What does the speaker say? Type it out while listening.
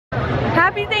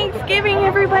Happy Thanksgiving,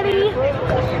 everybody!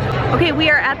 Okay, we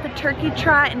are at the Turkey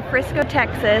Trot in Frisco,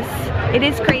 Texas. It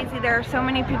is crazy, there are so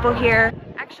many people here.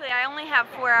 Actually, I only have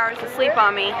 4 hours of sleep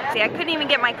on me. See, I couldn't even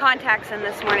get my contacts in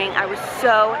this morning. I was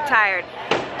so tired.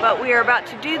 But we are about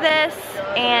to do this,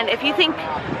 and if you think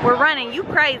we're running, you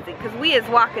crazy, because we is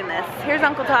walking this. Here's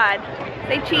Uncle Todd.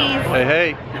 Say cheese. Hey,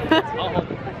 hey.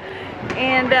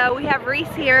 And we have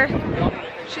Reese here.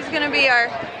 She's gonna be our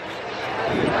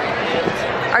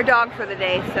dog for the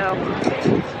day, so.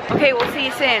 Okay, we'll see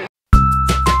you soon.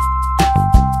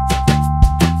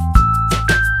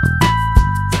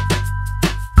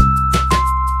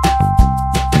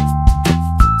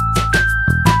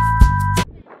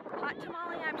 Hot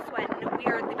tamale, I'm sweating. We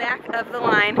are at the back of the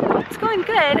line. It's going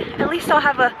good. At least I'll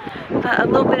have a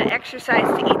little bit of exercise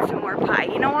to eat some more pie.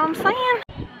 You know what I'm saying?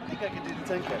 I think I can do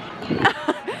the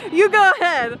 10K. You go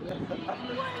ahead.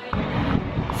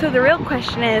 So the real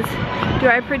question is, do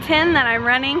I pretend that I'm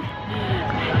running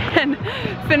and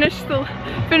finish the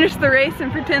race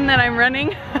and pretend that I'm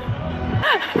running?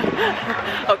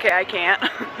 Okay, I can't.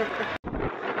 Did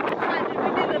we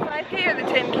do the 5K or the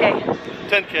 10K?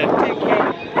 10K. 10K.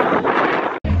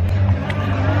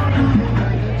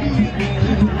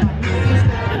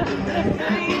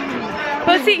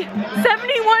 Let's see,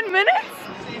 71 minutes?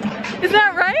 Is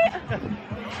that right?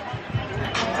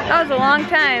 That was a long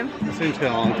time. It seems to be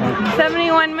a long time.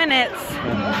 71 minutes.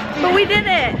 But we did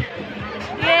it.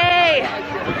 Yay.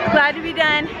 Glad to be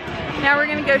done. Now we're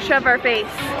gonna go shove our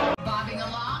face.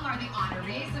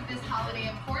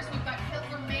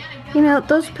 You know,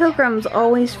 those pilgrims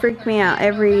always freak me out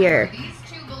every year.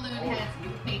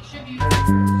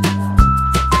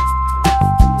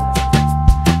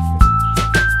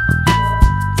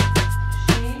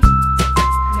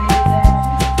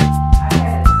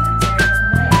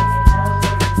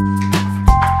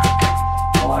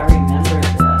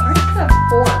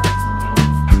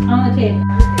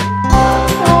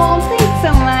 Oh, thanks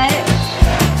so much.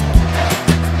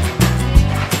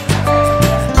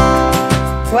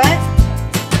 What?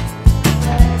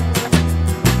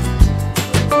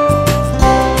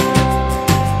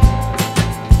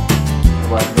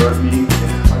 Blackbird meeting. I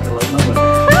can let know.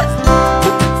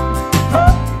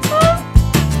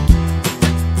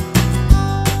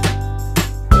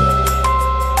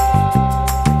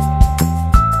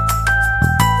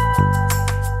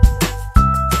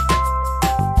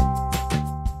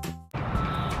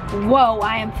 Whoa,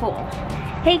 I am full.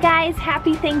 Hey guys,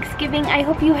 happy Thanksgiving. I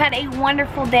hope you had a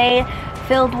wonderful day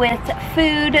filled with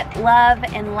food, love,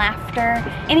 and laughter.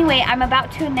 Anyway, I'm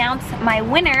about to announce my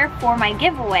winner for my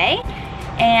giveaway,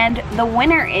 and the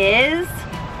winner is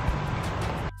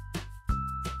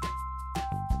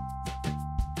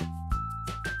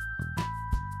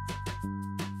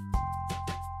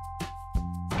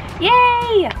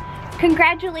yay!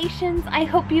 Congratulations, I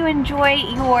hope you enjoy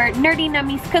your Nerdy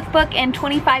Nummies cookbook and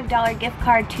 $25 gift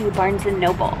card to Barnes &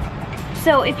 Noble.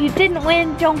 So if you didn't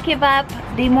win, don't give up.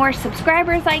 The more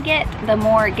subscribers I get, the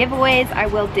more giveaways I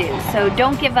will do. So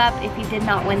don't give up if you did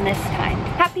not win this time.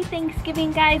 Happy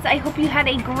Thanksgiving, guys. I hope you had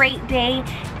a great day.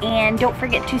 And don't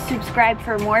forget to subscribe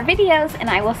for more videos, and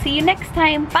I will see you next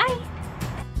time. Bye!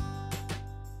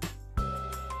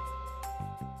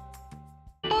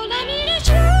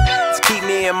 Keep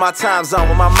me in my time zone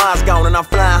when my mind's gone and I'm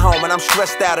flying home and I'm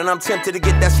stressed out and I'm tempted to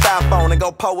get that styrofoam and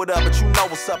go pull it up, but you know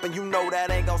what's up and you know that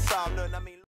ain't gonna solve nothing. I mean